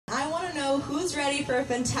who's ready for a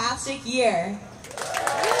fantastic year?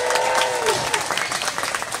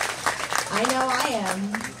 I know I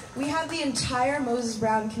am. We have the entire Moses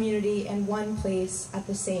Brown community in one place at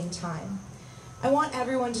the same time. I want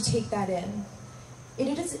everyone to take that in.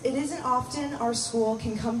 It isn't often our school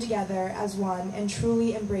can come together as one and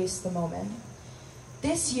truly embrace the moment.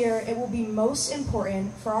 This year, it will be most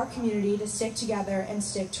important for our community to stick together and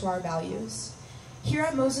stick to our values. Here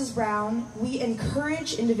at Moses Brown, we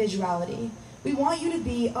encourage individuality. We want you to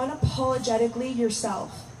be unapologetically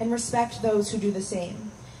yourself and respect those who do the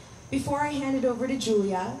same. Before I hand it over to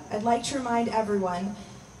Julia, I'd like to remind everyone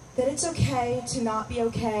that it's okay to not be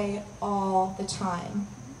okay all the time.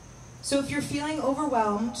 So if you're feeling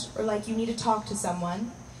overwhelmed or like you need to talk to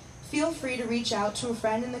someone, feel free to reach out to a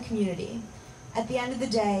friend in the community. At the end of the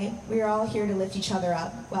day, we are all here to lift each other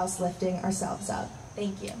up whilst lifting ourselves up.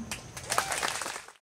 Thank you.